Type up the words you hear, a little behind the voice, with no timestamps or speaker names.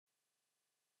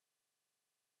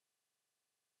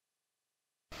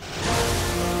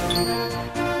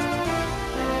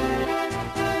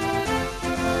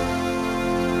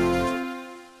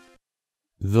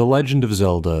The Legend of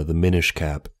Zelda, the Minish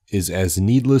Cap, is as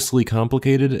needlessly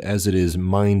complicated as it is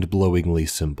mind-blowingly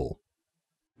simple.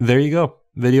 There you go.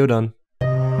 Video done.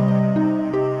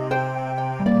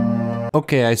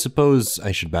 Okay, I suppose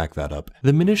I should back that up.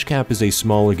 The Minish Cap is a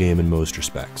smaller game in most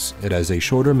respects. It has a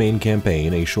shorter main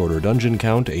campaign, a shorter dungeon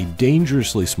count, a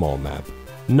dangerously small map.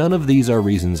 None of these are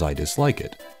reasons I dislike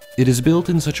it. It is built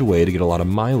in such a way to get a lot of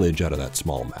mileage out of that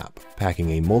small map,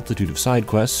 packing a multitude of side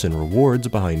quests and rewards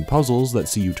behind puzzles that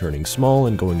see you turning small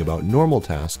and going about normal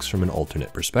tasks from an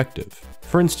alternate perspective.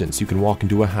 For instance, you can walk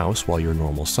into a house while you're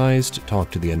normal sized,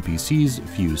 talk to the NPCs,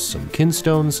 fuse some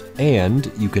kinstones, and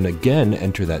you can again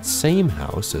enter that same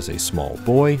house as a small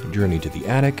boy, journey to the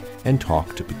attic, and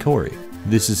talk to Picori.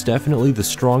 This is definitely the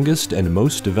strongest and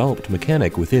most developed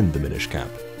mechanic within the Minish Cap.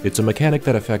 It's a mechanic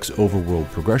that affects overworld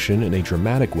progression in a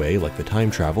dramatic way like the time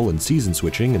travel and season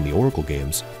switching in the Oracle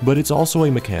games, but it's also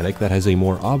a mechanic that has a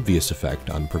more obvious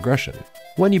effect on progression.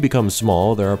 When you become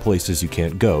small, there are places you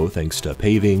can't go thanks to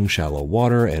paving, shallow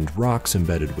water, and rocks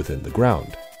embedded within the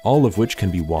ground, all of which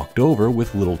can be walked over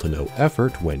with little to no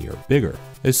effort when you're bigger.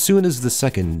 As soon as the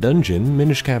second dungeon,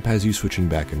 Minish Cap has you switching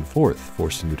back and forth,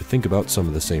 forcing you to think about some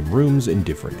of the same rooms in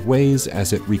different ways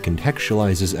as it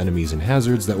recontextualizes enemies and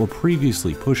hazards that were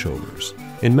previously pushovers.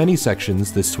 In many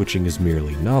sections, this switching is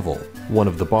merely novel. One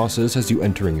of the bosses has you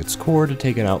entering its core to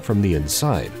take it out from the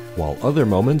inside, while other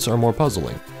moments are more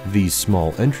puzzling. These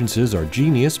small entrances are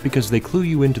genius because they clue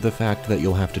you into the fact that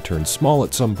you'll have to turn small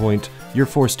at some point. You're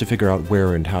forced to figure out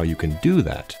where and how you can do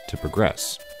that to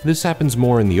progress. This happens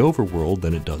more in the overworld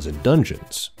than it does in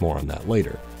dungeons, more on that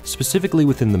later. Specifically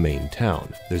within the main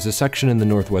town, there's a section in the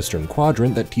northwestern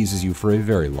quadrant that teases you for a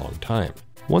very long time.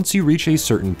 Once you reach a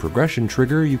certain progression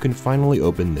trigger, you can finally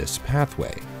open this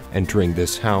pathway. Entering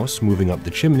this house, moving up the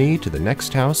chimney to the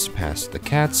next house, past the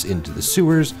cats, into the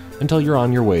sewers, until you're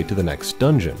on your way to the next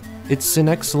dungeon. It's an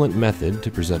excellent method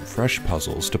to present fresh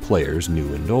puzzles to players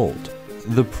new and old.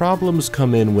 The problems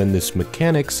come in when this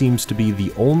mechanic seems to be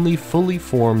the only fully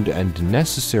formed and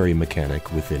necessary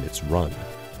mechanic within its run.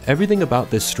 Everything about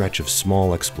this stretch of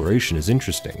small exploration is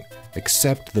interesting,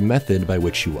 except the method by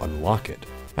which you unlock it.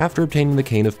 After obtaining the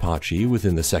Cane of Pachi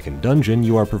within the second dungeon,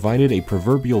 you are provided a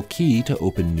proverbial key to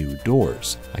open new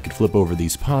doors. I could flip over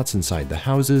these pots inside the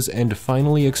houses and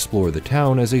finally explore the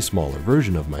town as a smaller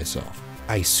version of myself.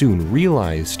 I soon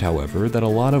realized, however, that a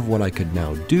lot of what I could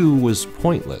now do was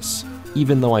pointless.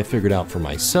 Even though I figured out for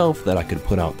myself that I could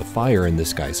put out the fire in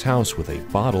this guy's house with a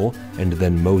bottle and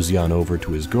then mosey on over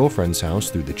to his girlfriend's house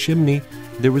through the chimney,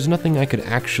 there was nothing I could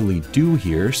actually do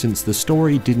here since the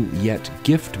story didn't yet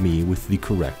gift me with the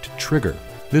correct trigger.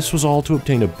 This was all to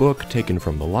obtain a book taken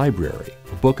from the library,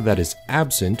 a book that is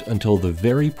absent until the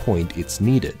very point it's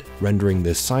needed, rendering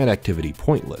this side activity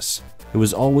pointless. It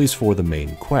was always for the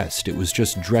main quest, it was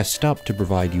just dressed up to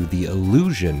provide you the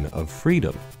illusion of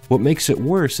freedom. What makes it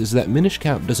worse is that Minish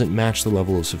Cap doesn't match the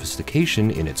level of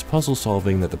sophistication in its puzzle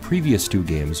solving that the previous two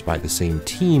games by the same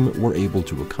team were able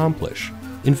to accomplish.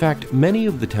 In fact, many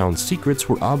of the town's secrets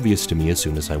were obvious to me as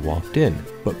soon as I walked in,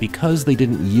 but because they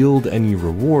didn't yield any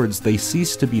rewards, they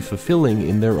ceased to be fulfilling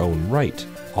in their own right.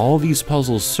 All these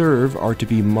puzzles serve are to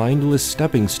be mindless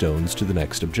stepping stones to the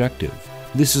next objective.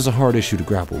 This is a hard issue to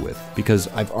grapple with, because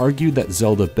I've argued that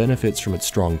Zelda benefits from its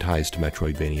strong ties to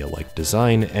Metroidvania-like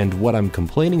design, and what I'm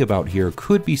complaining about here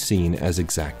could be seen as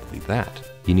exactly that.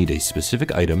 You need a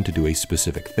specific item to do a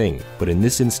specific thing, but in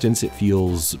this instance it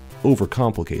feels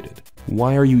overcomplicated.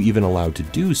 Why are you even allowed to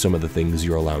do some of the things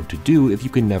you're allowed to do if you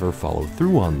can never follow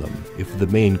through on them, if the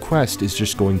main quest is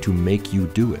just going to make you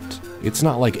do it? It's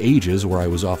not like Ages where I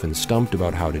was often stumped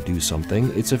about how to do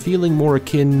something, it's a feeling more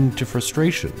akin to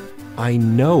frustration. I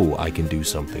know I can do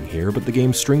something here, but the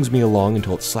game strings me along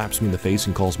until it slaps me in the face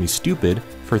and calls me stupid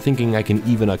for thinking I can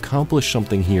even accomplish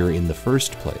something here in the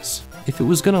first place. If it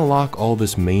was gonna lock all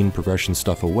this main progression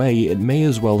stuff away, it may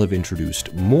as well have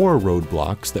introduced more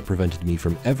roadblocks that prevented me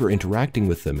from ever interacting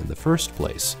with them in the first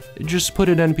place. Just put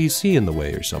an NPC in the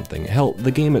way or something. Hell,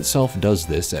 the game itself does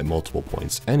this at multiple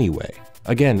points anyway.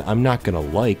 Again, I'm not gonna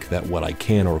like that what I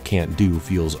can or can't do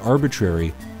feels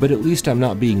arbitrary, but at least I'm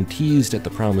not being teased at the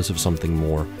promise of something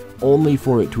more, only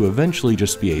for it to eventually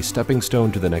just be a stepping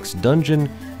stone to the next dungeon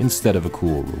instead of a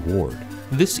cool reward.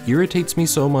 This irritates me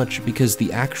so much because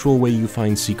the actual way you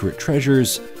find secret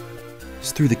treasures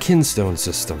is through the kinstone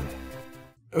system.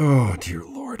 Oh dear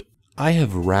lord. I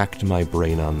have racked my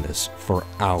brain on this for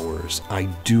hours. I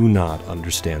do not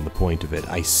understand the point of it.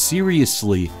 I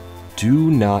seriously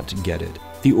do not get it.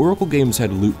 The Oracle games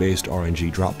had loot-based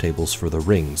RNG drop tables for the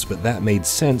rings, but that made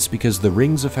sense because the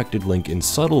rings affected Link in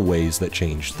subtle ways that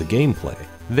changed the gameplay.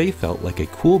 They felt like a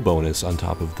cool bonus on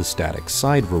top of the static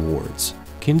side rewards.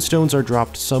 Kinstones are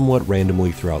dropped somewhat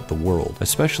randomly throughout the world,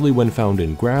 especially when found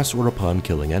in grass or upon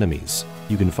killing enemies.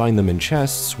 You can find them in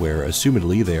chests where,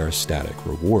 assumedly, they are static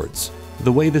rewards.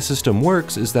 The way the system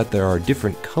works is that there are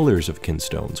different colors of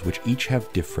kinstones, which each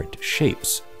have different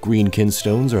shapes. Green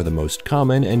kinstones are the most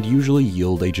common and usually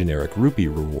yield a generic rupee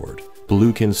reward.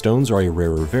 Blue kinstones are a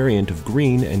rarer variant of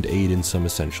green and aid in some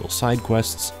essential side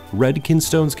quests. Red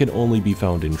kinstones can only be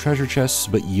found in treasure chests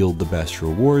but yield the best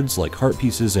rewards like heart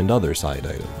pieces and other side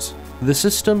items. The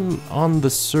system on the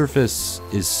surface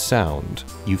is sound.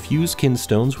 You fuse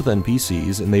kinstones with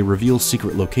NPCs and they reveal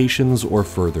secret locations or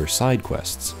further side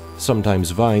quests.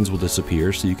 Sometimes vines will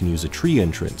disappear so you can use a tree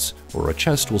entrance, or a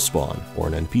chest will spawn, or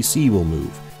an NPC will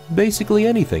move. Basically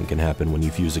anything can happen when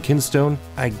you fuse a kinstone.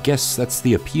 I guess that's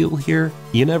the appeal here.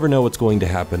 You never know what's going to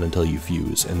happen until you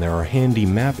fuse, and there are handy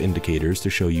map indicators to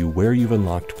show you where you've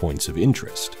unlocked points of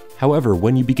interest. However,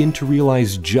 when you begin to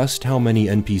realize just how many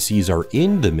NPCs are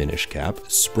in the Minish Cap,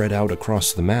 spread out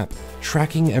across the map,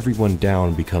 tracking everyone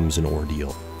down becomes an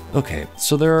ordeal. Okay,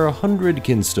 so there are 100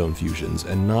 kinstone fusions,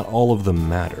 and not all of them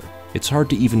matter. It's hard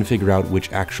to even figure out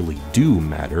which actually do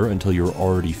matter until you're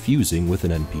already fusing with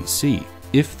an NPC.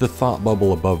 If the thought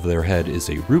bubble above their head is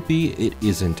a rupee, it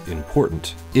isn't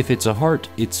important. If it's a heart,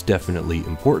 it's definitely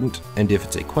important, and if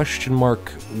it's a question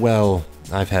mark, well,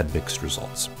 I've had mixed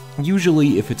results.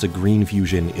 Usually, if it's a green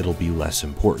fusion, it'll be less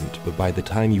important, but by the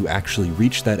time you actually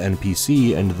reach that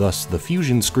NPC and thus the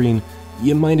fusion screen,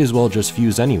 you might as well just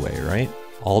fuse anyway, right?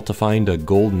 All to find a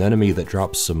golden enemy that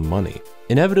drops some money.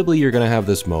 Inevitably, you're gonna have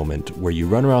this moment where you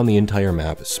run around the entire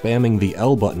map spamming the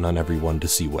L button on everyone to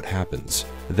see what happens.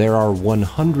 There are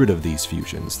 100 of these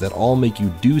fusions that all make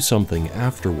you do something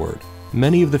afterward.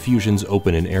 Many of the fusions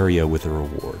open an area with a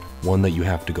reward, one that you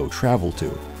have to go travel to.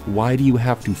 Why do you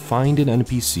have to find an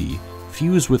NPC,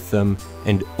 fuse with them,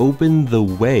 and open the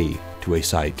way to a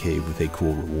side cave with a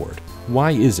cool reward?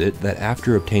 Why is it that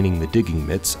after obtaining the digging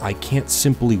mitts, I can't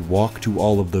simply walk to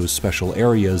all of those special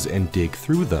areas and dig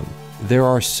through them? There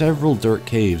are several dirt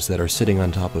caves that are sitting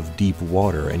on top of deep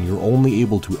water, and you're only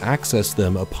able to access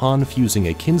them upon fusing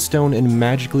a kinstone and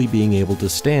magically being able to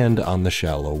stand on the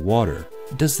shallow water.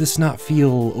 Does this not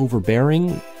feel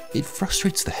overbearing? It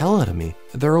frustrates the hell out of me.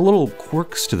 There are little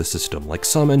quirks to the system, like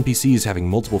some NPCs having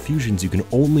multiple fusions you can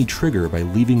only trigger by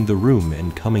leaving the room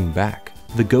and coming back.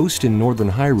 The ghost in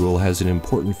Northern Hyrule has an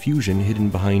important fusion hidden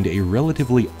behind a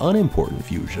relatively unimportant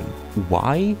fusion.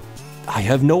 Why? I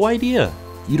have no idea.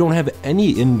 You don't have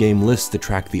any in-game lists to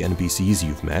track the NPCs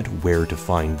you've met, where to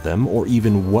find them, or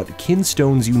even what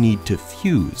kinstones you need to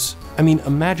fuse. I mean,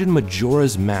 imagine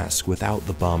Majora's Mask without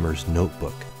the Bomber's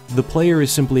Notebook. The player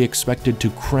is simply expected to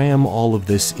cram all of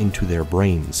this into their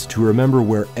brains, to remember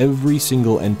where every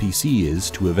single NPC is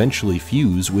to eventually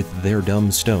fuse with their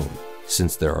dumb stone.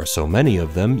 Since there are so many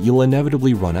of them, you'll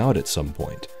inevitably run out at some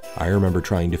point. I remember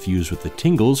trying to fuse with the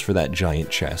tingles for that giant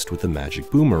chest with the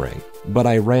magic boomerang, but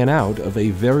I ran out of a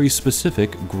very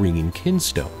specific green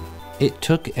kinstone. It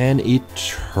took an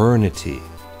eternity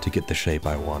to get the shape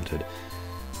I wanted.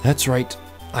 That's right,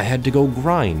 I had to go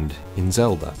grind in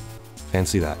Zelda.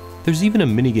 Fancy that. There's even a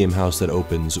minigame house that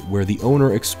opens where the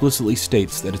owner explicitly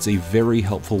states that it's a very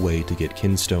helpful way to get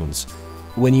kinstones.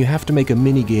 When you have to make a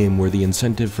minigame where the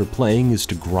incentive for playing is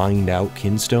to grind out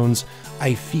kinstones,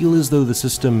 I feel as though the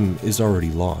system is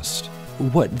already lost.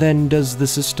 What then does the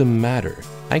system matter?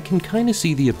 I can kinda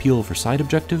see the appeal for side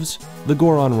objectives. The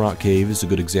Goron Rock Cave is a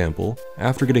good example.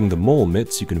 After getting the mole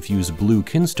mitts, you can fuse blue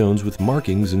kinstones with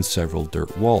markings in several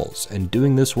dirt walls, and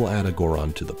doing this will add a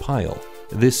Goron to the pile.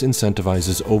 This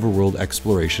incentivizes overworld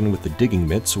exploration with the digging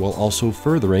mitts while also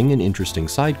furthering an interesting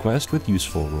side quest with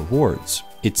useful rewards.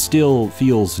 It still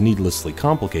feels needlessly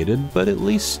complicated, but at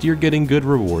least you're getting good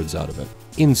rewards out of it.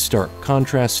 In stark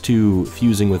contrast to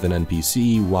fusing with an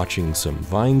NPC, watching some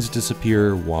vines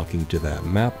disappear, walking to that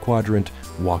map quadrant,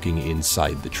 walking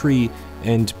inside the tree,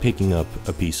 and picking up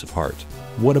a piece of heart.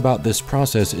 What about this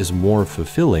process is more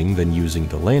fulfilling than using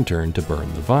the lantern to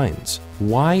burn the vines?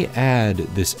 Why add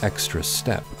this extra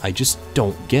step? I just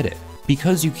don't get it.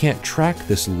 Because you can't track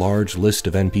this large list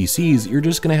of NPCs, you're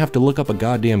just gonna have to look up a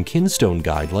goddamn kinstone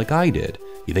guide like I did.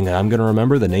 You think I'm gonna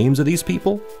remember the names of these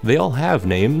people? They all have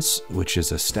names, which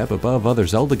is a step above other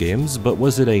Zelda games, but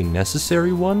was it a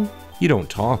necessary one? You don't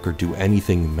talk or do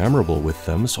anything memorable with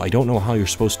them, so I don't know how you're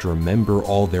supposed to remember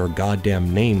all their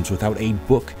goddamn names without a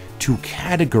book to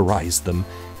categorize them.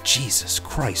 Jesus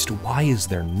Christ, why is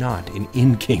there not an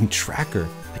in-game tracker?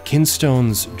 The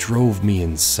kinstones drove me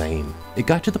insane. It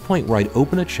got to the point where I'd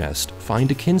open a chest, find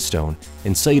a kinstone,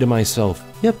 and say to myself,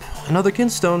 yep, another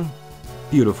kinstone.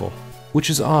 Beautiful. which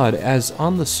is odd, as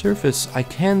on the surface I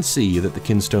can see that the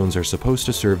kinstones are supposed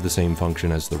to serve the same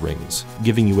function as the rings,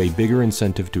 giving you a bigger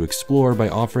incentive to explore by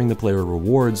offering the player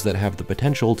rewards that have the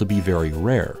potential to be very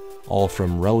rare, all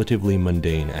from relatively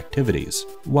mundane activities.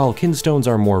 While kinstones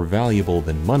are more valuable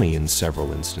than money in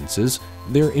several instances,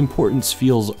 their importance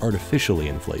feels artificially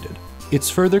inflated. It's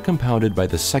further compounded by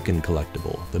the second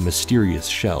collectible, the mysterious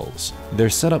shells. They're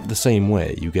set up the same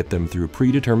way, you get them through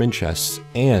predetermined chests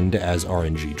and as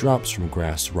RNG drops from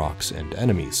grass, rocks, and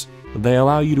enemies. They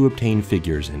allow you to obtain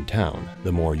figures in town.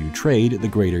 The more you trade, the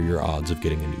greater your odds of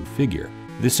getting a new figure.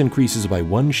 This increases by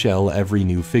 1 shell every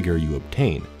new figure you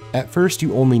obtain. At first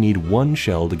you only need 1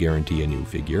 shell to guarantee a new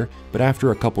figure, but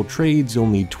after a couple trades you'll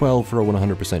need 12 for a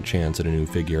 100% chance at a new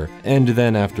figure, and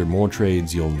then after more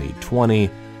trades you'll need 20,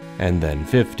 and then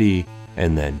 50,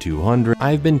 and then 200.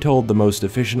 I've been told the most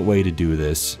efficient way to do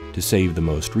this, to save the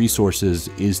most resources,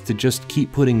 is to just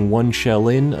keep putting 1 shell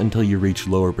in until you reach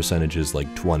lower percentages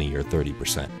like 20 or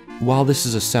 30%. While this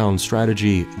is a sound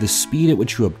strategy, the speed at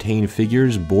which you obtain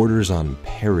figures borders on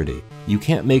parity. You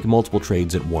can't make multiple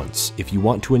trades at once. If you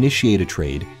want to initiate a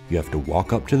trade, you have to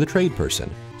walk up to the trade person,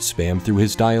 spam through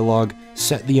his dialogue,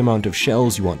 set the amount of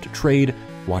shells you want to trade,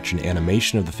 watch an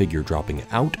animation of the figure dropping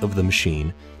out of the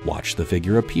machine, watch the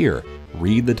figure appear,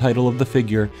 read the title of the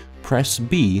figure, press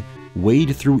B,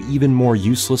 wade through even more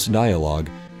useless dialogue,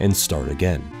 and start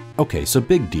again. Okay, so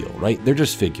big deal, right? They're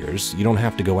just figures. You don't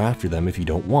have to go after them if you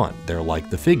don't want. They're like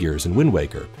the figures in Wind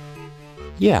Waker.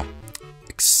 Yeah,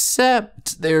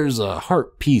 except there's a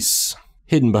heart piece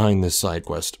hidden behind this side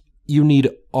quest. You need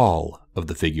all of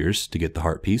the figures to get the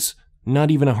heart piece,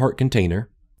 not even a heart container,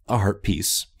 a heart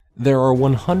piece. There are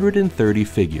 130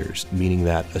 figures, meaning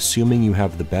that, assuming you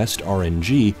have the best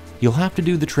RNG, you'll have to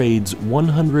do the trades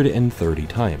 130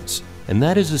 times. And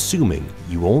that is assuming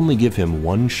you only give him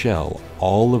 1 shell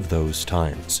all of those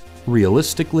times.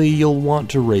 Realistically, you'll want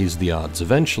to raise the odds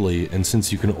eventually, and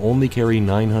since you can only carry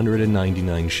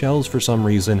 999 shells for some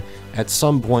reason, at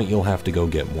some point you'll have to go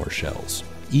get more shells.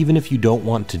 Even if you don't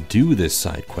want to do this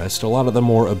side quest, a lot of the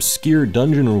more obscure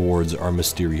dungeon rewards are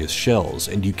mysterious shells,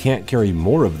 and you can't carry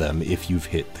more of them if you've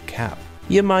hit the cap.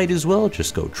 You might as well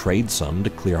just go trade some to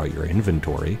clear out your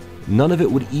inventory. None of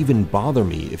it would even bother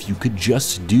me if you could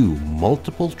just do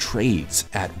multiple trades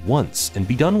at once and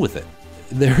be done with it.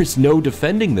 There's no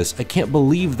defending this. I can't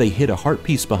believe they hid a heart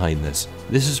piece behind this.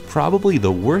 This is probably the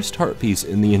worst heart piece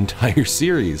in the entire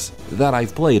series. That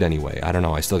I've played anyway. I don't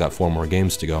know, I still got 4 more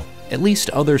games to go. At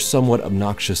least other somewhat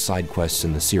obnoxious side quests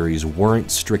in the series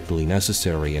weren't strictly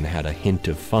necessary and had a hint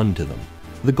of fun to them.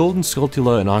 The Golden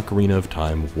Skulltula and Ocarina of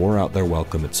Time wore out their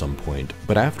welcome at some point,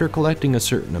 but after collecting a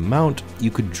certain amount,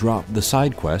 you could drop the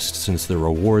side quest since the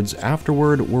rewards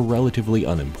afterward were relatively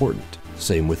unimportant.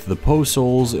 Same with the Poe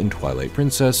Souls in Twilight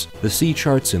Princess, the Sea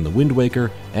Charts in The Wind Waker,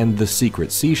 and the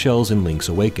Secret Seashells in Link's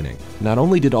Awakening. Not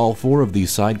only did all 4 of these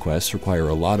side quests require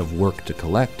a lot of work to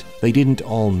collect, they didn't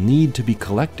all need to be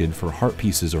collected for heart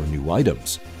pieces or new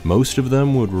items. Most of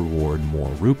them would reward more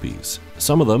rupees.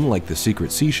 Some of them, like the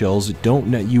Secret Seashells, don't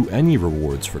net you any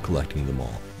rewards for collecting them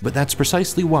all. But that's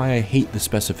precisely why I hate the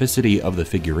specificity of the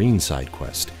figurine side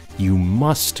quest. You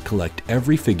must collect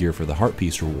every figure for the heart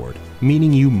piece reward,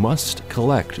 meaning you must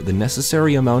collect the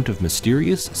necessary amount of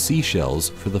mysterious seashells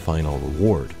for the final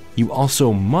reward. You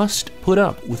also must put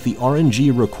up with the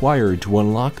RNG required to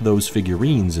unlock those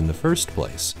figurines in the first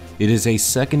place. It is a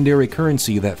secondary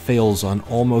currency that fails on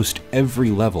almost every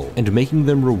level, and making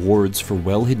them rewards for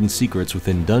well-hidden secrets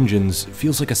within dungeons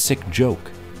feels like a sick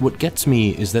joke. What gets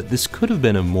me is that this could have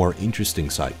been a more interesting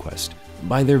side quest.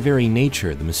 By their very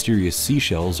nature, the mysterious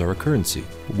seashells are a currency,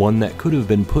 one that could have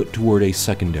been put toward a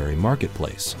secondary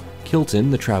marketplace.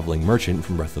 Kilton, the traveling merchant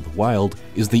from Breath of the Wild,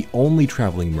 is the only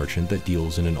traveling merchant that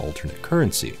deals in an alternate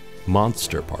currency,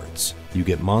 monster parts. You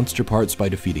get monster parts by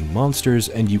defeating monsters,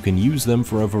 and you can use them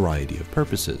for a variety of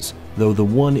purposes, though the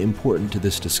one important to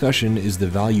this discussion is the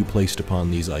value placed upon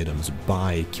these items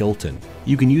by Kilton.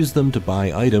 You can use them to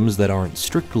buy items that aren't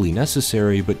strictly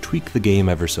necessary but tweak the game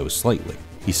ever so slightly.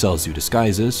 He sells you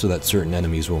disguises so that certain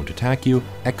enemies won't attack you,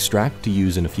 extract to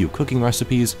use in a few cooking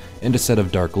recipes, and a set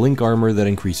of Dark Link armor that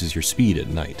increases your speed at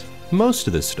night. Most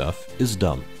of this stuff is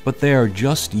dumb, but they are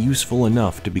just useful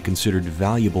enough to be considered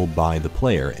valuable by the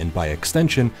player, and by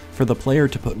extension, for the player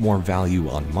to put more value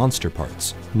on monster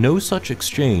parts. No such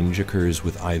exchange occurs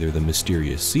with either the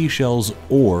mysterious seashells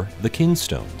or the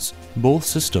kinstones. Both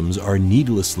systems are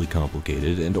needlessly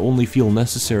complicated and only feel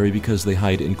necessary because they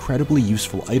hide incredibly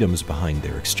useful items behind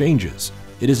their exchanges.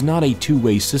 It is not a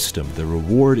two-way system. The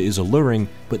reward is alluring,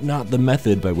 but not the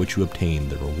method by which you obtain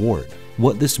the reward.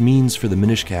 What this means for the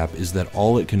Minish Cap is that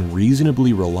all it can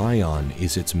reasonably rely on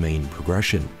is its main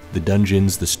progression. The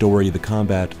dungeons, the story, the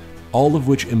combat, all of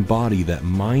which embody that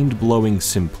mind-blowing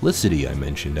simplicity I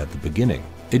mentioned at the beginning.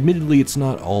 Admittedly, it's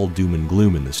not all doom and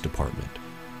gloom in this department.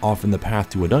 Often the path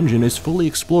to a dungeon is fully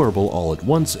explorable all at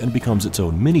once and becomes its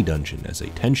own mini-dungeon as a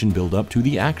tension build-up to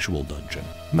the actual dungeon.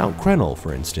 Mount Krenel,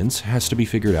 for instance, has to be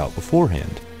figured out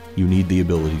beforehand. You need the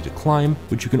ability to climb,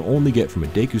 which you can only get from a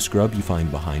Deku scrub you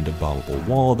find behind a bombable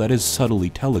wall that is subtly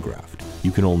telegraphed.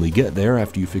 You can only get there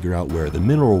after you figure out where the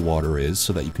mineral water is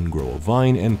so that you can grow a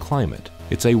vine and climb it.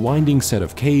 It's a winding set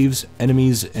of caves,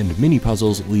 enemies, and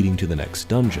mini-puzzles leading to the next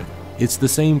dungeon. It's the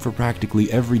same for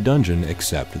practically every dungeon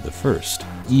except the first.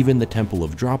 Even the Temple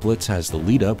of Droplets has the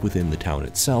lead-up within the town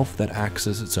itself that acts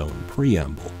as its own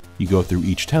preamble. You go through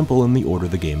each temple in the order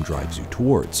the game drives you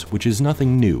towards, which is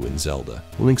nothing new in Zelda.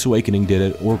 Link's Awakening did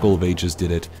it, Oracle of Ages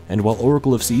did it, and while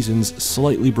Oracle of Seasons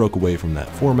slightly broke away from that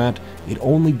format, it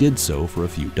only did so for a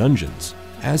few dungeons.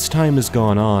 As time has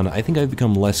gone on, I think I've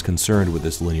become less concerned with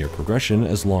this linear progression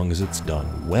as long as it's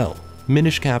done well.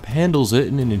 Minish Cap handles it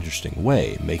in an interesting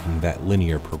way, making that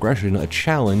linear progression a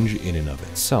challenge in and of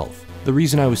itself. The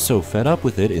reason I was so fed up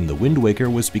with it in the Wind Waker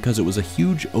was because it was a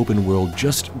huge open world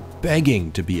just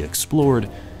begging to be explored,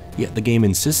 yet the game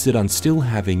insisted on still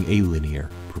having a linear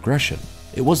progression.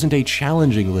 It wasn't a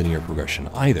challenging linear progression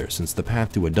either, since the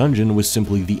path to a dungeon was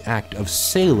simply the act of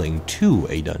sailing to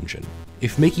a dungeon.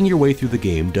 If making your way through the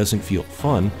game doesn't feel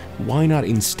fun, why not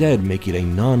instead make it a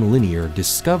non-linear,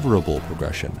 discoverable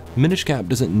progression? Minish Cap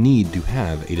doesn't need to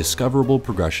have a discoverable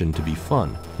progression to be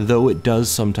fun, though it does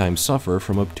sometimes suffer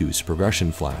from obtuse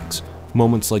progression flags.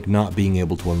 Moments like not being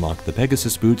able to unlock the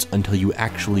Pegasus boots until you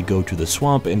actually go to the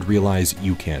swamp and realize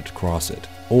you can't cross it.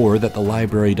 Or that the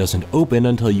library doesn't open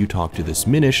until you talk to this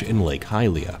Minish in Lake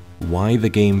Hylia. Why the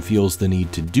game feels the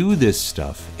need to do this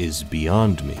stuff is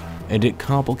beyond me, and it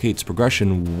complicates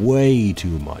progression way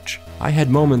too much. I had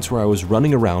moments where I was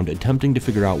running around attempting to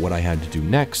figure out what I had to do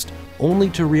next, only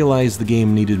to realize the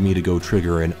game needed me to go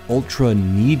trigger an ultra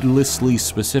needlessly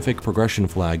specific progression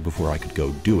flag before I could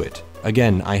go do it.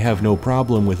 Again, I have no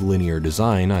problem with linear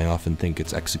design, I often think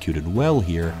it's executed well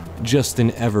here, just in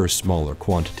ever smaller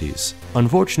quantities.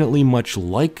 Unfortunately, much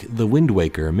like the Wind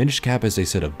Waker, Minish Cap has a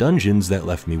set of dungeons that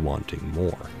left me wanting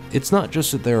more. It's not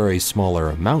just that there are a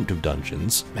smaller amount of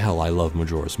dungeons. Hell, I love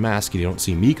Majora's Mask and you don't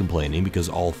see me complaining because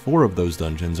all 4 of those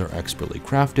dungeons are expertly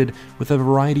crafted with a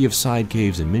variety of side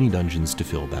caves and mini dungeons to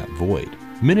fill that void.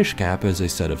 Minish Cap has a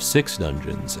set of 6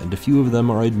 dungeons, and a few of them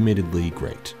are admittedly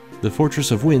great. The Fortress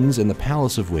of Winds and the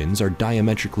Palace of Winds are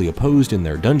diametrically opposed in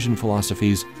their dungeon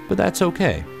philosophies, but that's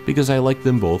okay, because I like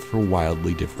them both for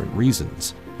wildly different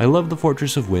reasons. I love the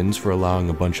Fortress of Winds for allowing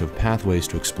a bunch of pathways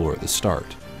to explore at the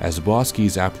start. As Boss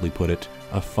Keys aptly put it,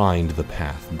 a find the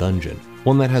path dungeon.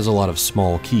 One that has a lot of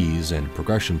small keys and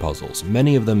progression puzzles,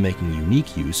 many of them making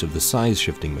unique use of the size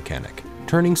shifting mechanic.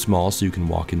 Turning small so you can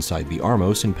walk inside the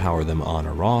Armos and power them on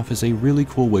or off is a really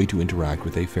cool way to interact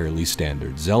with a fairly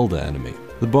standard Zelda enemy.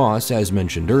 The boss, as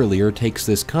mentioned earlier, takes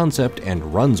this concept and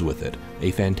runs with it,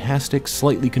 a fantastic,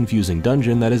 slightly confusing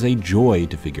dungeon that is a joy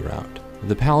to figure out.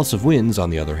 The Palace of Winds, on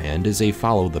the other hand, is a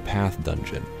follow the path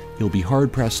dungeon. You'll be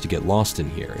hard-pressed to get lost in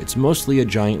here. It's mostly a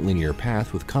giant linear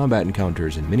path with combat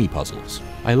encounters and mini-puzzles.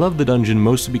 I love the dungeon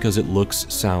mostly because it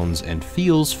looks, sounds, and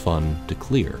feels fun to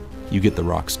clear. You get the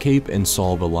Rock's Cape and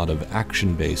solve a lot of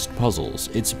action-based puzzles.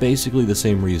 It's basically the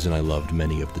same reason I loved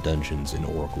many of the dungeons in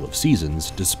Oracle of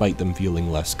Seasons, despite them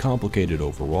feeling less complicated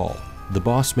overall. The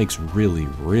boss makes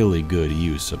really good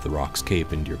use of the Rock's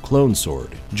Cape and your clone sword,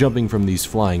 jumping from these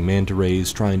flying manta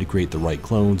rays, trying to create the right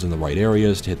clones in the right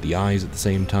areas to hit the eyes at the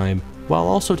same time, while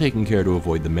also taking care to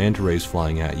avoid the manta rays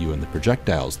flying at you and the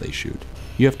projectiles they shoot.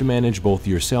 You have to manage both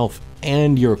yourself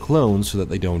and your clones so that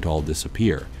they don't all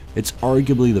disappear. It's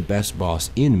arguably the best boss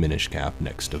in Minish Cap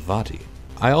next to Vati.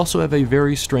 I also have a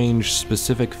very strange,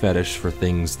 specific fetish for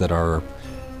things that are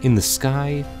in the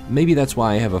sky. Maybe that's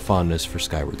why I have a fondness for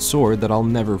Skyward Sword that I'll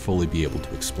never fully be able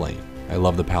to explain. I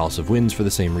love the Palace of Winds for the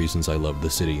same reasons I love the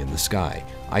City in the Sky.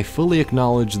 I fully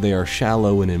acknowledge they are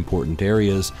shallow in important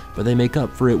areas, but they make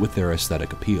up for it with their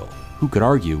aesthetic appeal. Who could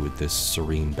argue with this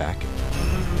serene backing?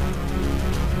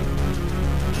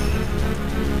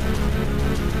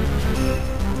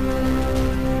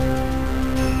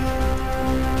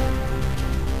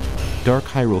 Dark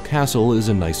Hyrule Castle is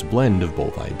a nice blend of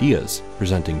both ideas,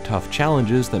 presenting tough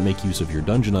challenges that make use of your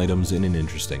dungeon items in an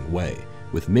interesting way,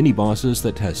 with mini-bosses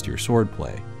that test your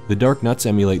swordplay. The Dark Nuts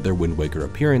emulate their Wind Waker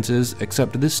appearances,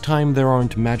 except this time there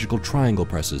aren't magical triangle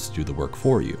presses to do the work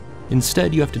for you.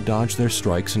 Instead, you have to dodge their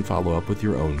strikes and follow up with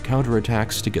your own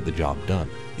counterattacks to get the job done.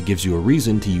 It gives you a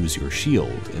reason to use your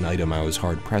shield, an item I was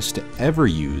hard-pressed to ever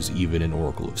use even in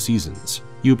Oracle of Seasons.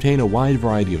 You obtain a wide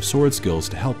variety of sword skills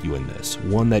to help you in this,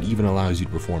 one that even allows you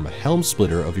to perform a helm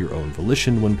splitter of your own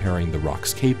volition when pairing the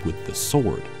Rock's Cape with the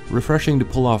sword. Refreshing to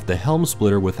pull off the helm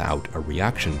splitter without a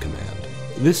reaction command.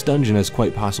 This dungeon has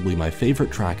quite possibly my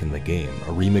favorite track in the game,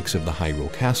 a remix of the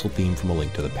Hyrule Castle theme from A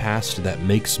Link to the Past that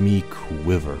makes me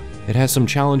quiver. It has some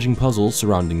challenging puzzles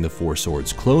surrounding the Four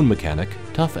Swords clone mechanic,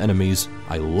 tough enemies,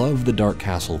 I love the Dark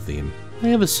Castle theme. I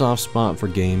have a soft spot for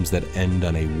games that end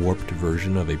on a warped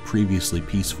version of a previously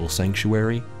peaceful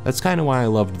sanctuary. That's kinda why I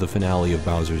loved the finale of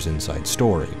Bowser's Inside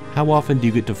Story. How often do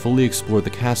you get to fully explore the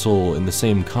castle in the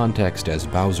same context as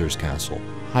Bowser's Castle?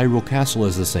 Hyrule Castle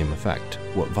has the same effect.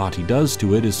 What Vati does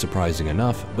to it is surprising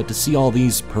enough, but to see all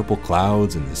these purple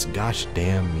clouds and this gosh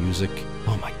damn music,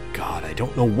 oh my god, I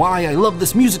don't know why I love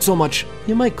this music so much!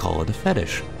 You might call it a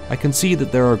fetish. I can see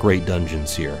that there are great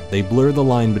dungeons here. They blur the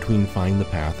line between find the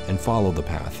path and follow the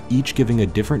path, each giving a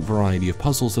different variety of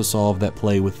puzzles to solve that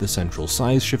play with the central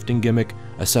size shifting gimmick,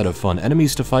 a set of fun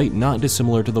enemies to fight not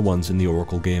dissimilar to the ones in the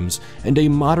Oracle games, and a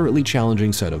moderately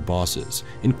challenging set of bosses,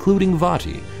 including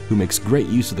Vati, who makes great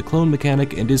use of the clone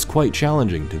mechanic and is quite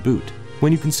challenging to boot.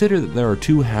 When you consider that there are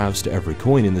two halves to every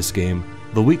coin in this game,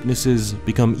 the weaknesses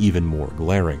become even more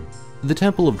glaring. The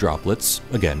Temple of Droplets,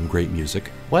 again, great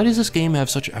music. Why does this game have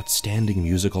such outstanding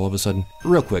music all of a sudden?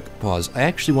 Real quick, pause, I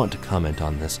actually want to comment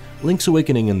on this. Link's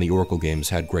Awakening and the Oracle games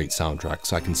had great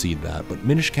soundtracks, I concede that, but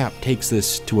Minish Cap takes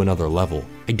this to another level.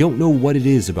 I don't know what it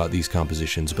is about these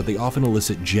compositions, but they often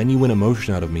elicit genuine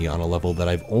emotion out of me on a level that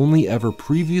I've only ever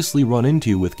previously run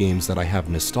into with games that I have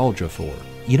nostalgia for.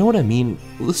 You know what I mean?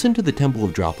 Listen to the Temple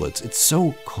of Droplets, it's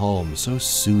so calm, so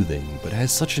soothing, but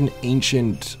has such an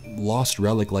ancient, lost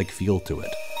relic-like feel to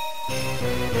it.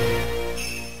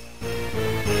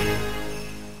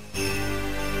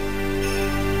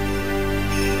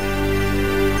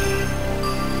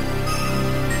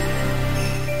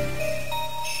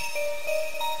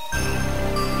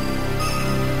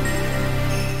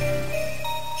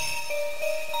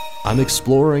 I'm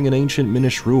exploring an ancient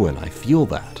Minish ruin, I feel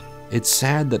that. It's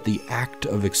sad that the act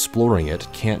of exploring it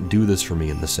can't do this for me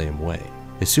in the same way.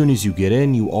 As soon as you get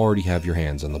in, you already have your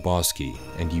hands on the boss key,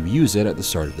 and you use it at the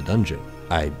start of the dungeon.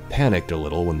 I panicked a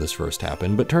little when this first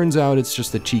happened, but turns out it's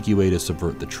just a cheeky way to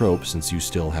subvert the trope since you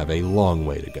still have a long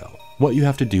way to go. What you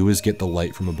have to do is get the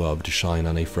light from above to shine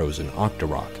on a frozen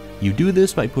Octorok. You do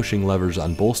this by pushing levers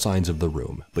on both sides of the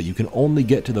room, but you can only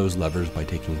get to those levers by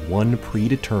taking one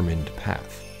predetermined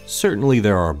path. Certainly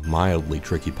there are mildly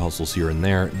tricky puzzles here and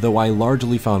there, though I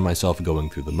largely found myself going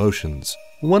through the motions.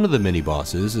 One of the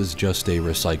mini-bosses is just a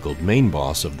recycled main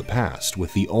boss of the past,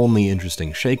 with the only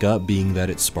interesting shakeup being that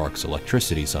it sparks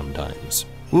electricity sometimes.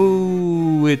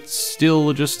 Ooh, it's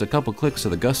still just a couple clicks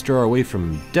of the Gustar away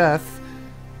from death.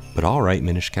 But alright,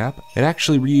 Minish Cap. It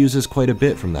actually reuses quite a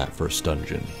bit from that first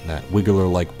dungeon, that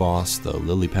Wiggler-like boss, the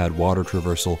lily-pad water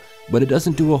traversal, but it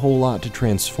doesn't do a whole lot to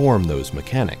transform those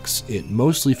mechanics. It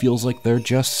mostly feels like they're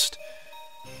just,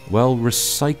 well,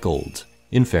 recycled.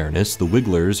 In fairness, the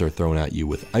Wigglers are thrown at you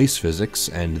with ice physics,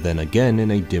 and then again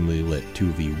in a dimly lit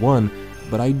 2v1,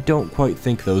 but I don't quite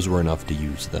think those were enough to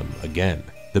use them again.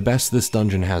 The best this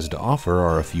dungeon has to offer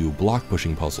are a few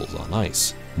block-pushing puzzles on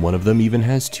ice. One of them even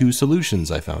has two solutions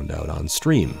I found out on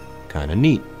stream. Kinda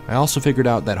neat. I also figured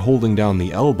out that holding down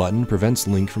the L button prevents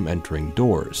Link from entering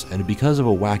doors, and because of a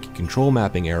wacky control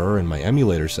mapping error in my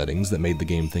emulator settings that made the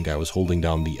game think I was holding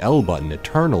down the L button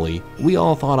eternally, we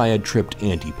all thought I had tripped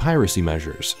anti-piracy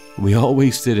measures. We all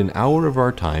wasted an hour of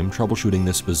our time troubleshooting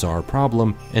this bizarre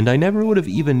problem, and I never would have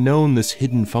even known this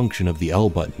hidden function of the L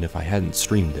button if I hadn't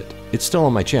streamed it. It's still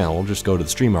on my channel, just go to the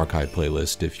Stream Archive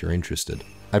playlist if you're interested.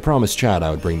 I promised Chad I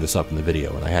would bring this up in the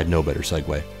video, and I had no better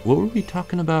segue. What were we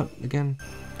talking about again?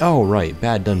 Oh right,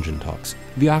 bad dungeon talks.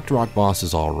 The Octorok boss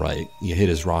is alright. You hit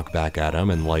his rock back at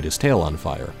him and light his tail on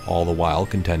fire, all the while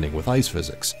contending with ice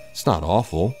physics. It's not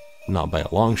awful. Not by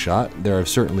a long shot. There have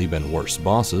certainly been worse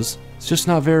bosses. It's just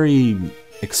not very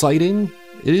exciting.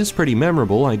 It is pretty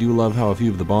memorable. I do love how a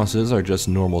few of the bosses are just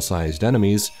normal-sized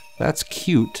enemies. That's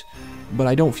cute. But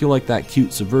I don't feel like that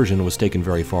cute subversion was taken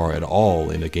very far at all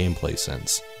in a gameplay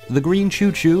sense. The green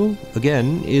choo-choo,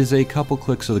 again, is a couple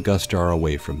clicks of the Gustar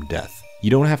away from death. You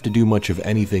don't have to do much of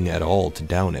anything at all to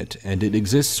down it, and it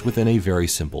exists within a very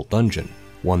simple dungeon,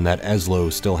 one that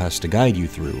Eslo still has to guide you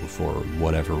through for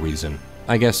whatever reason.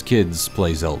 I guess kids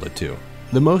play Zelda too.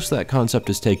 The most that concept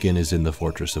is taken is in the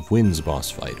Fortress of Winds boss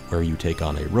fight, where you take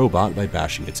on a robot by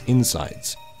bashing its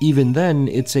insides. Even then,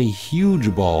 it's a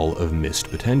huge ball of missed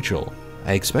potential.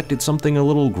 I expected something a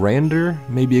little grander,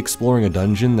 maybe exploring a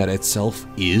dungeon that itself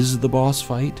is the boss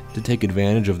fight, to take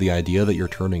advantage of the idea that you're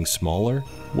turning smaller.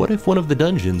 What if one of the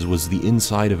dungeons was the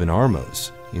inside of an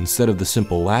Armos? Instead of the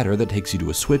simple ladder that takes you to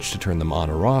a switch to turn them on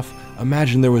or off,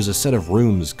 imagine there was a set of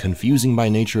rooms confusing by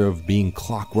nature of being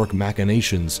clockwork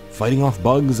machinations, fighting off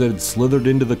bugs that had slithered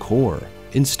into the core.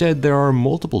 Instead, there are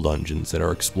multiple dungeons that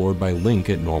are explored by Link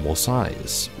at normal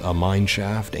size. A mine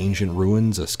shaft, ancient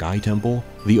ruins, a sky temple.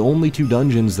 The only two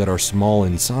dungeons that are small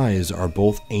in size are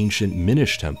both ancient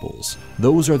Minish temples.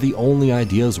 Those are the only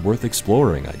ideas worth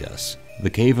exploring, I guess. The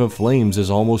Cave of Flames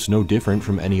is almost no different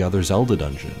from any other Zelda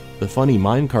dungeon. The funny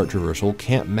minecart traversal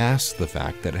can't mask the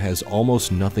fact that it has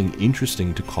almost nothing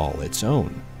interesting to call its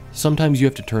own. Sometimes you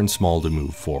have to turn small to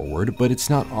move forward, but it's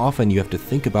not often you have to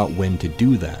think about when to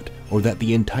do that, or that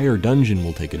the entire dungeon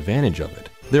will take advantage of it.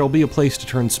 There'll be a place to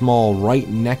turn small right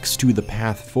next to the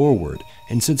path forward,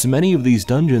 and since many of these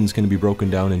dungeons can be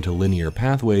broken down into linear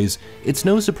pathways, it's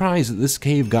no surprise that this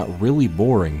cave got really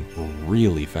boring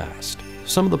really fast.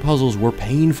 Some of the puzzles were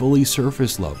painfully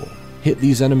surface level. Hit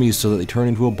these enemies so that they turn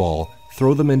into a ball,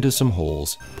 throw them into some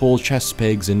holes, pull chest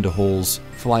pegs into holes,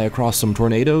 fly across some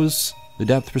tornadoes. The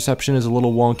depth perception is a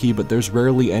little wonky, but there's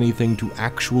rarely anything to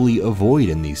actually avoid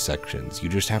in these sections. You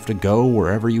just have to go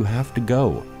wherever you have to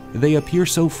go. They appear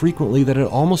so frequently that it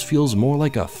almost feels more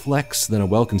like a flex than a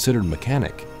well-considered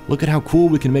mechanic. Look at how cool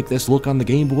we can make this look on the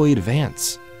Game Boy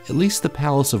Advance. At least the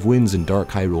Palace of Winds in Dark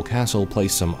Hyrule Castle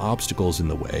place some obstacles in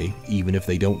the way, even if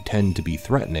they don't tend to be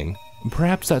threatening.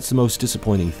 Perhaps that's the most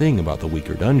disappointing thing about the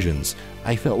weaker dungeons.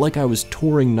 I felt like I was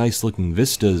touring nice-looking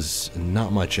vistas and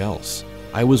not much else.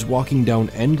 I was walking down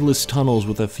endless tunnels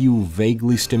with a few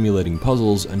vaguely stimulating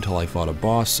puzzles until I fought a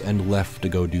boss and left to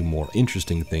go do more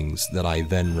interesting things that I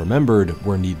then remembered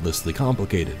were needlessly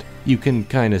complicated. You can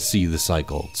kinda see the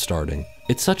cycle starting.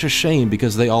 It's such a shame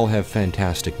because they all have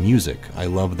fantastic music. I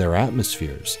love their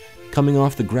atmospheres. Coming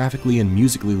off the graphically and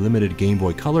musically limited Game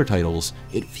Boy Color titles,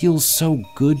 it feels so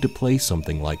good to play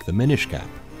something like the Minish Cap.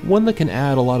 One that can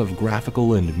add a lot of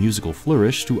graphical and musical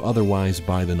flourish to otherwise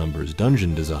by-the-numbers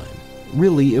dungeon design.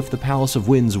 Really, if the Palace of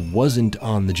Winds wasn't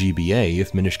on the GBA,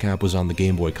 if Minish Cap was on the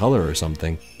Game Boy Color or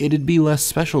something, it'd be less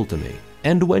special to me.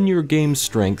 And when your game's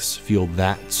strengths feel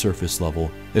that surface level,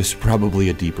 there's probably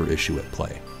a deeper issue at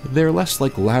play. They're less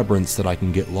like labyrinths that I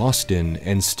can get lost in,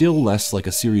 and still less like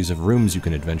a series of rooms you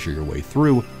can adventure your way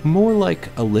through, more like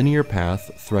a linear path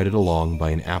threaded along by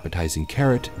an appetizing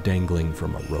carrot dangling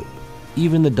from a rope.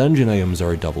 Even the dungeon items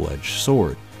are a double-edged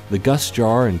sword. The Gust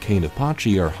Jar and Cane of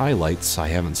Pachi are highlights. I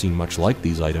haven't seen much like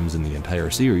these items in the entire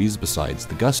series besides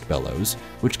the Gust Bellows,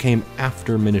 which came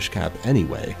after Minish Cap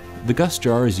anyway. The Gust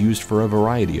Jar is used for a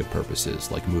variety of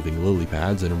purposes, like moving lily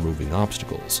pads and removing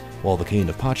obstacles, while the Cane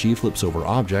of Pachi flips over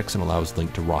objects and allows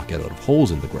Link to rock out of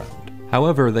holes in the ground.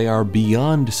 However, they are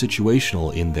beyond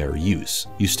situational in their use.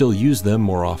 You still use them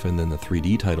more often than the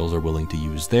 3D titles are willing to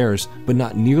use theirs, but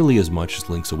not nearly as much as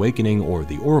Link's Awakening or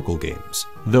the Oracle games.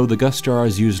 Though the Gust Jar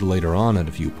is used later on at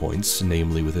a few points,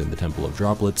 namely within the Temple of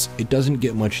Droplets, it doesn't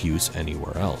get much use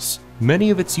anywhere else. Many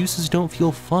of its uses don't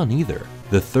feel fun either.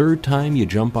 The third time you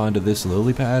jump onto this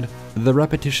lily pad, the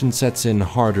repetition sets in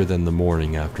harder than the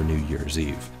morning after New Year's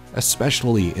Eve.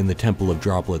 Especially in the Temple of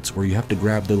Droplets, where you have to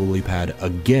grab the lily pad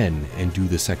again and do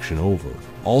the section over.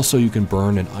 Also, you can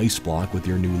burn an ice block with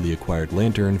your newly acquired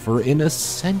lantern for an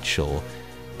essential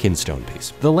kinstone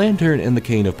piece. The lantern and the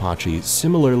Cane of Pachi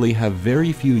similarly have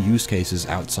very few use cases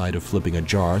outside of flipping a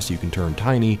jar so you can turn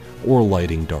tiny or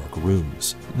lighting dark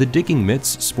rooms. The digging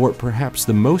mitts sport perhaps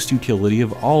the most utility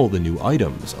of all the new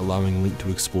items, allowing Link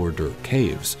to explore dirt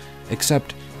caves,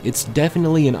 except it's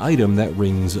definitely an item that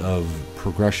rings of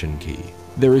progression key.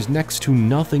 There is next to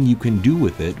nothing you can do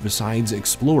with it besides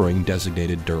exploring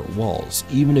designated dirt walls,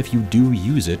 even if you do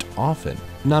use it often.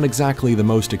 Not exactly the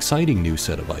most exciting new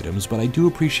set of items, but I do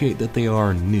appreciate that they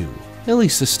are new. At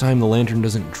least this time the lantern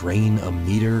doesn't drain a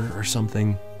meter or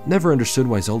something. Never understood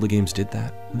why Zelda games did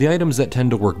that. The items that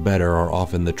tend to work better are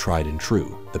often the tried and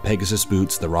true. The Pegasus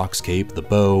boots, the Rock's cape, the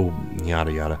bow,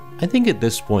 yada yada. I think at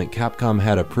this point Capcom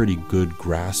had a pretty good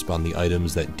grasp on the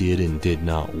items that did and did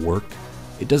not work.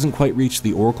 It doesn't quite reach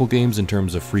the Oracle games in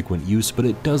terms of frequent use, but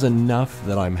it does enough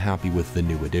that I'm happy with the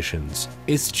new additions.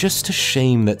 It's just a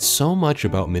shame that so much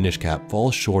about Minish Cap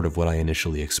falls short of what I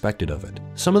initially expected of it.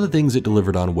 Some of the things it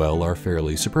delivered on well are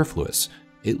fairly superfluous.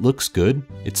 It looks good,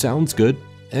 it sounds good,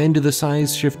 and the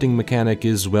size shifting mechanic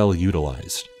is well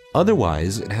utilized.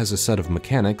 Otherwise, it has a set of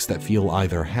mechanics that feel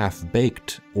either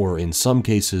half-baked, or in some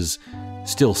cases,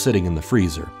 still sitting in the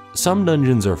freezer. Some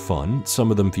dungeons are fun,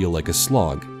 some of them feel like a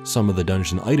slog, some of the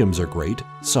dungeon items are great,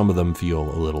 some of them feel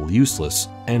a little useless,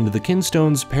 and the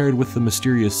kinstones paired with the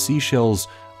mysterious seashells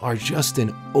are just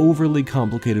an overly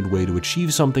complicated way to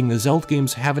achieve something the Zelda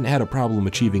games haven't had a problem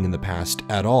achieving in the past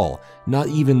at all, not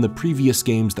even the previous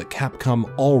games that Capcom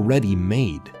already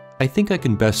made. I think I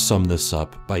can best sum this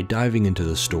up by diving into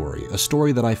the story, a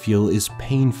story that I feel is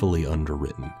painfully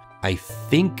underwritten. I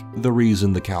think the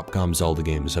reason the Capcom Zelda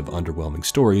games have underwhelming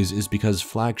stories is because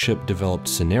Flagship developed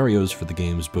scenarios for the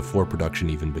games before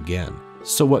production even began.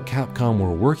 So what Capcom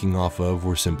were working off of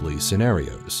were simply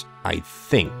scenarios. I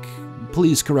think.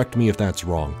 Please correct me if that's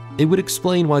wrong. It would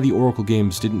explain why the Oracle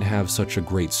games didn't have such a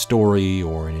great story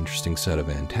or an interesting set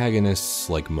of antagonists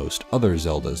like most other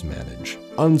Zeldas manage.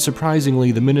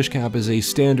 Unsurprisingly, the Minish Cap is a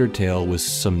standard tale with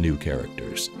some new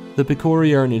characters. The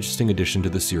Picori are an interesting addition to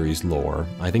the series lore.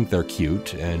 I think they're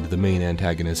cute, and the main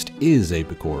antagonist is a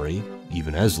Picori.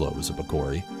 Even Eslo is a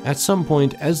Picori. At some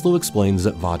point, Eslo explains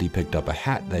that Vaati picked up a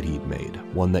hat that he'd made,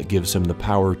 one that gives him the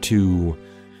power to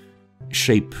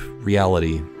shape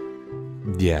reality.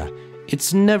 Yeah,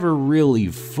 it's never really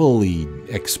fully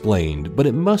explained, but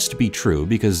it must be true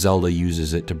because Zelda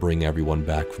uses it to bring everyone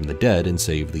back from the dead and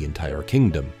save the entire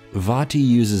kingdom. Vaati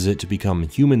uses it to become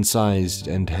human-sized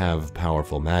and have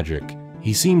powerful magic.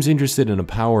 He seems interested in a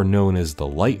power known as the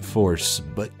Light Force,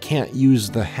 but can't use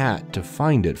the hat to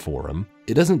find it for him.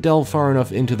 It doesn't delve far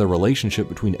enough into the relationship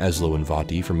between Eslo and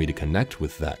Vaati for me to connect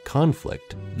with that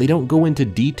conflict. They don't go into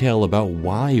detail about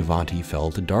why Vaati fell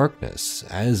to darkness.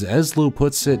 As Eslo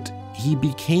puts it, he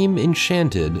became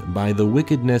enchanted by the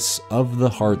wickedness of the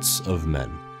hearts of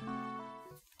men.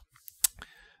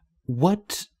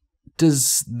 What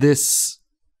does this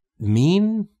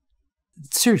mean?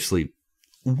 Seriously,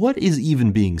 what is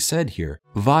even being said here?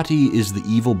 Vaati is the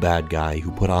evil bad guy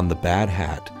who put on the bad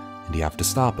hat, and you have to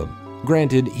stop him.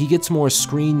 Granted, he gets more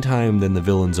screen time than the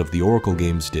villains of the Oracle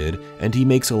games did, and he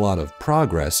makes a lot of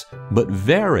progress, but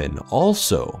Varen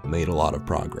also made a lot of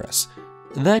progress.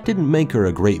 That didn't make her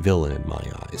a great villain in my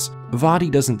eyes. Vaati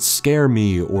doesn't scare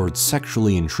me or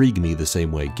sexually intrigue me the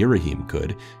same way Girahim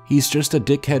could. He's just a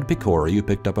dickhead Picori who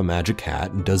picked up a magic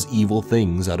hat and does evil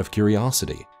things out of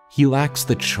curiosity. He lacks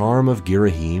the charm of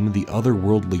Girahim, the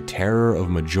otherworldly terror of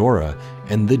Majora,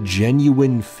 and the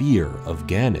genuine fear of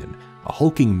Ganon. A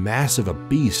hulking mass of a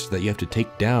beast that you have to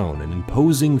take down, an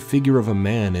imposing figure of a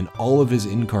man in all of his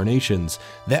incarnations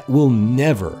that will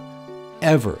never,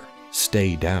 ever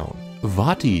stay down.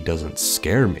 Vaati doesn't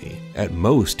scare me. At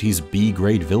most, he's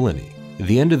B-grade villainy.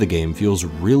 The end of the game feels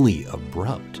really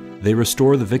abrupt. They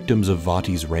restore the victims of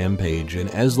Vaati's rampage, and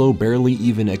Eslo barely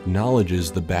even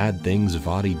acknowledges the bad things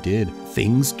Vaati did.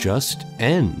 Things just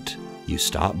end. You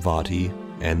stop Vaati,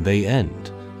 and they end.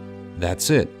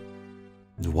 That's it.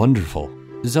 Wonderful.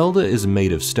 Zelda is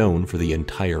made of stone for the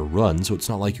entire run, so it's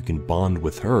not like you can bond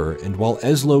with her, and while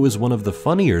Eslo is one of the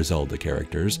funnier Zelda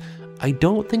characters, I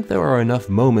don't think there are enough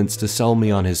moments to sell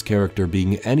me on his character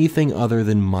being anything other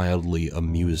than mildly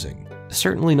amusing.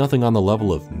 Certainly nothing on the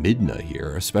level of Midna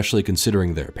here, especially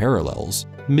considering their parallels.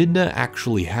 Midna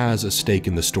actually has a stake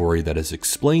in the story that is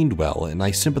explained well, and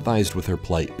I sympathized with her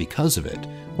plight because of it.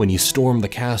 When you storm the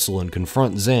castle and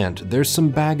confront Zant, there's some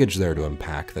baggage there to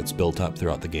unpack that's built up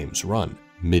throughout the game's run.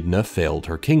 Midna failed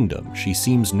her kingdom. She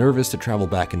seems nervous to travel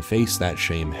back and face that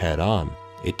shame head on.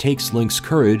 It takes Link's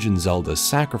courage and Zelda's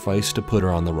sacrifice to put her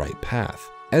on the right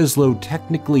path. Eslo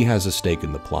technically has a stake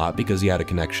in the plot because he had a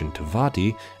connection to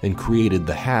Vaati and created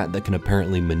the hat that can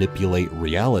apparently manipulate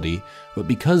reality, but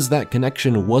because that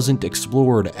connection wasn't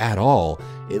explored at all,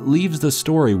 it leaves the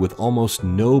story with almost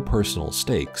no personal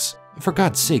stakes. For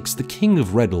God's sakes, the King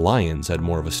of Red Lions had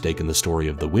more of a stake in the story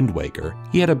of the Wind Waker.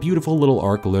 He had a beautiful little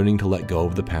arc learning to let go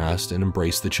of the past and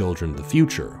embrace the children of the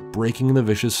future, breaking the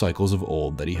vicious cycles of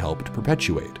old that he helped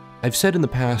perpetuate. I've said in the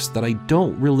past that I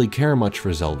don't really care much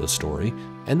for Zelda's story,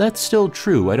 and that's still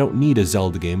true. I don't need a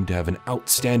Zelda game to have an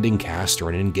outstanding cast or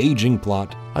an engaging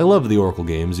plot. I love the Oracle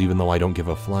games even though I don't give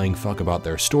a flying fuck about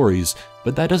their stories,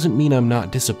 but that doesn't mean I'm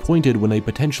not disappointed when a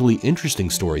potentially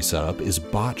interesting story setup is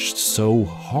botched so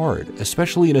hard,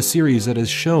 especially in a series that has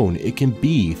shown it can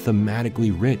be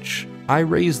thematically rich. I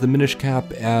raise the Minish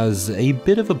Cap as a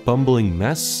bit of a bumbling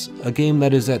mess, a game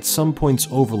that is at some points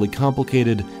overly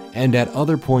complicated and at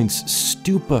other points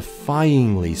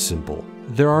stupefyingly simple.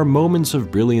 There are moments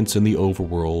of brilliance in the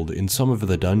overworld, in some of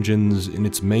the dungeons, in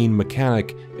its main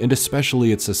mechanic, and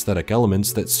especially its aesthetic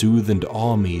elements that soothe and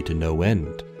awe me to no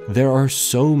end. There are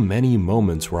so many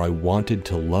moments where I wanted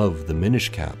to love the Minish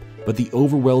Cap, but the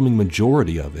overwhelming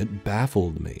majority of it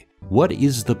baffled me. What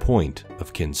is the point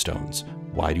of Kinstones?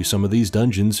 Why do some of these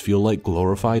dungeons feel like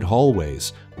glorified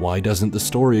hallways? Why doesn't the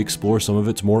story explore some of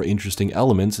its more interesting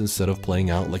elements instead of playing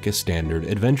out like a standard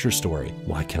adventure story?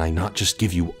 Why can I not just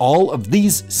give you all of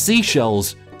these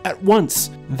seashells at once?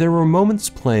 There were moments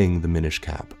playing the Minish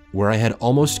Cap where I had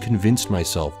almost convinced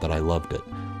myself that I loved it,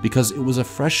 because it was a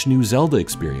fresh new Zelda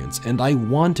experience, and I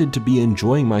wanted to be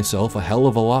enjoying myself a hell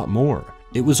of a lot more.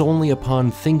 It was only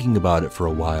upon thinking about it for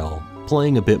a while,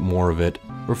 playing a bit more of it,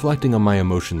 reflecting on my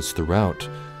emotions throughout,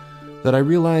 that I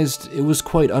realized it was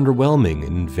quite underwhelming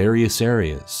in various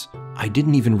areas. I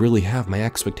didn't even really have my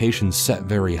expectations set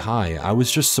very high. I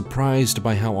was just surprised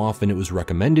by how often it was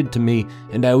recommended to me,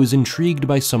 and I was intrigued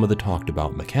by some of the talked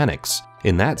about mechanics.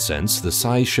 In that sense, the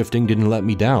size shifting didn't let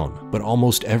me down, but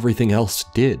almost everything else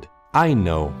did. I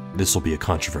know this will be a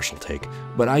controversial take,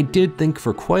 but I did think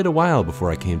for quite a while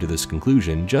before I came to this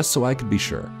conclusion, just so I could be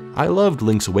sure. I loved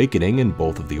Link's Awakening in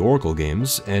both of the Oracle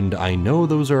games, and I know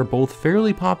those are both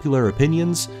fairly popular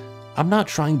opinions. I'm not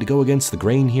trying to go against the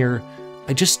grain here,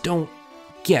 I just don't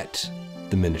get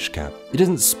the Minish Cap. It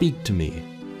doesn't speak to me,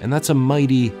 and that's a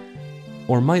mighty,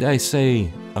 or might I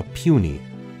say, a puny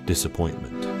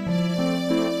disappointment.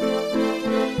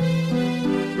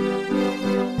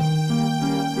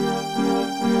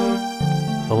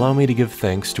 Allow me to give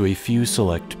thanks to a few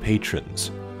select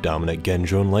patrons: Dominic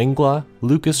Genjon Langla,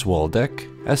 Lucas Waldeck,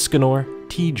 Escanor,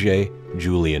 TJ,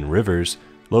 Julian Rivers,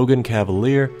 Logan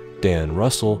Cavalier, Dan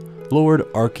Russell, Lord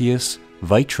Arceus,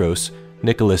 Vitros,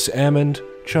 Nicholas Ammond,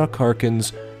 Chuck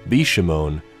Harkins, B.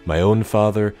 Shimon, my own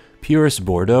father, Purus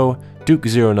Bordeaux,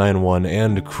 Duke091,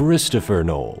 and Christopher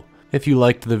Knoll. If you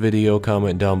liked the video,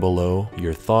 comment down below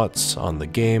your thoughts on the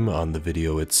game, on the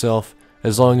video itself.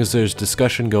 As long as there's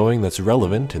discussion going that's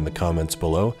relevant in the comments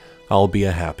below, I'll be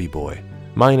a happy boy.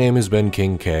 My name has been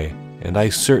KingK, and I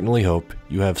certainly hope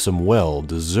you have some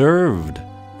well-deserved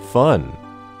fun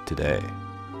today.